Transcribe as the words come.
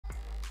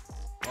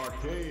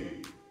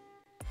Arcade.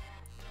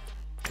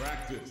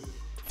 Practice.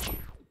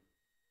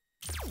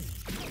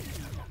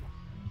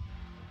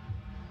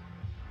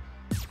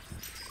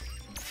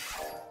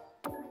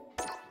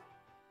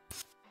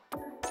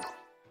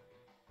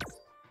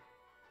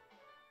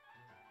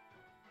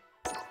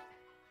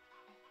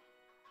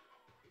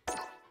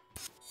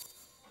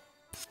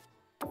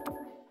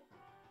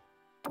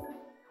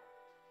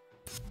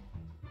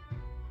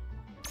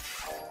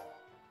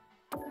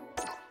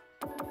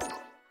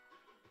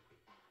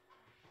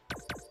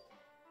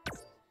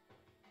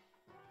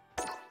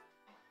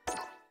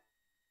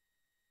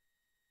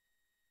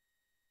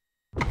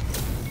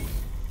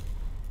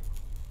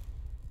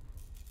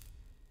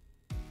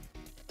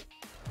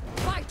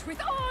 With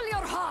all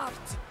your heart!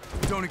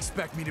 Don't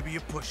expect me to be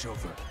a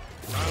pushover.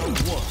 Round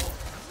one.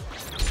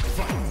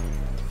 Fight.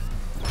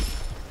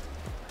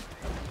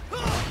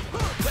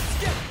 Let's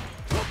get it!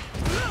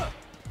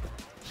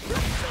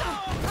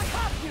 I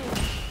have you!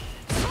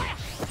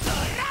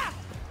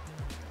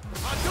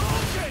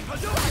 Hadouken!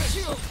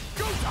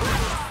 Go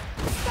time!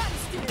 Stand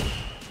still!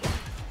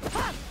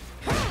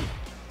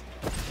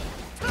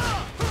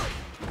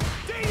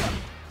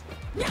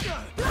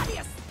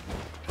 Gladius!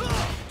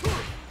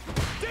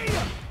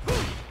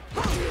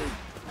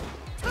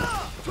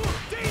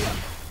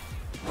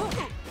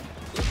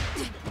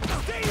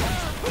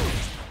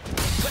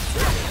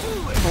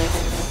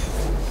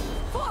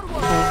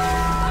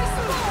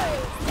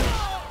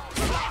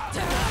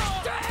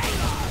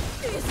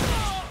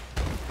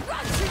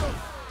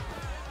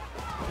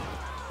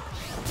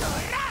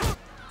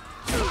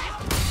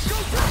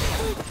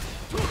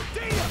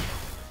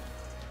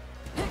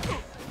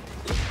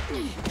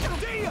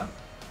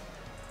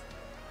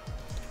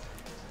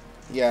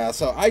 Yeah,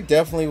 so I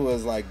definitely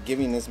was like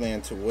giving this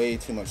man way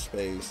too much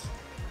space.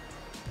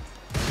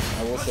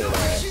 I will say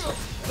that.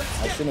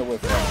 I shouldn't have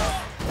whipped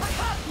that.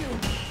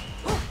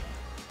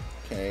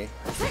 Okay.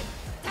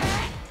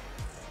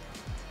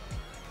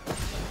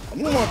 I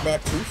didn't walk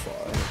back too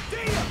far.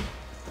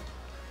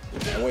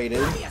 I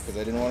waited because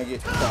I didn't want to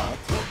get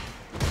clocked.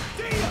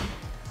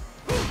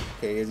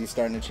 Okay, is he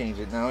starting to change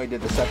it now? He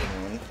did the second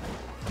one.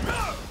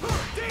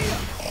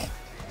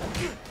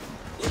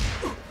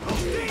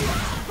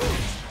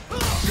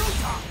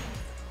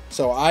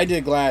 So I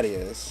did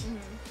Gladius.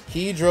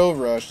 He drove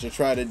rush to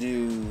try to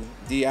do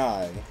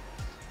DI.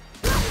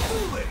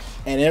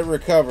 And it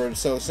recovered,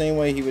 so same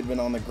way he would have been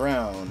on the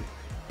ground.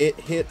 It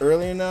hit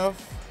early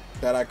enough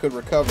that I could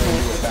recover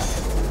and do it back.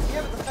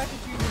 Yeah, but the fact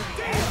that you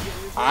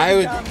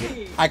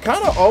I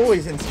kind of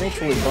always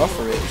instinctually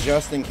buffer it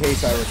just in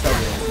case I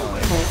recover in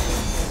time.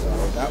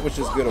 So that was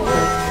just good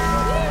awareness.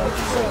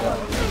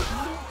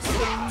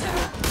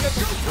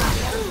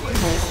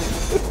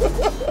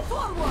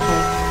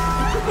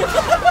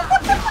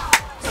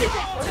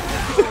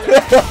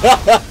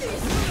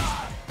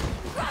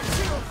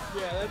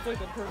 Yeah, that's like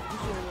the perfect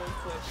short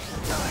clip.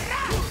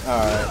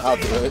 Alright, I'll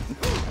do it.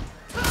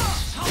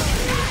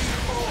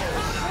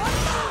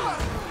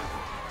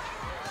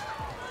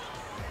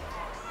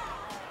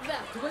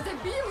 That was a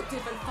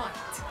beautiful fight.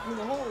 I mean,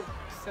 the whole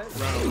set.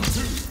 Round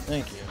two.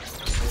 Thank you.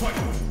 Fight.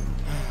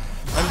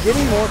 I'm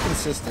getting more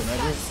consistent.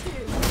 I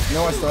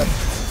still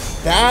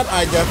that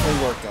I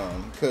definitely worked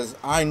on because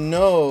I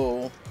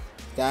know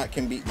that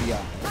can beat DI.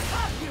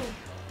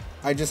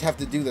 I just have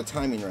to do the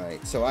timing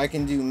right. So I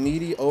can do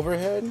meaty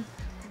overhead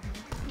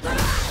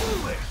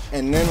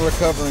and then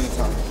recover in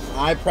time.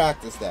 I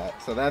practiced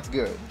that, so that's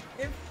good.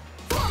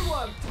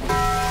 Forward!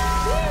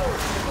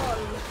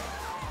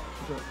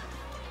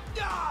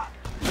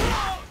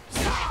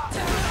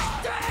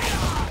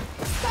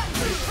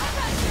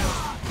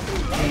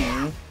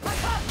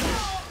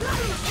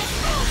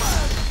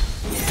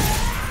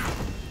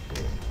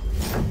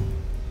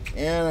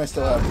 And I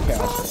still have the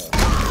cash.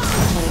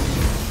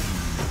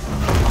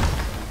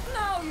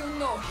 Now you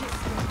know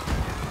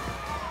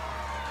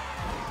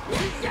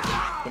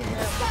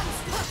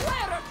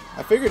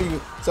I figured he.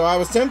 So I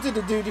was tempted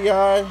to do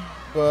DI,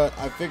 but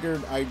I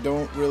figured I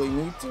don't really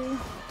need to.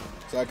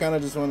 So I kind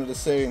of just wanted to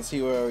say and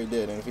see where he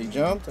did. And if he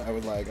jumped, I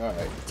was like, all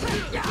right.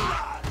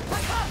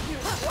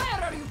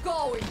 Where are you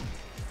going?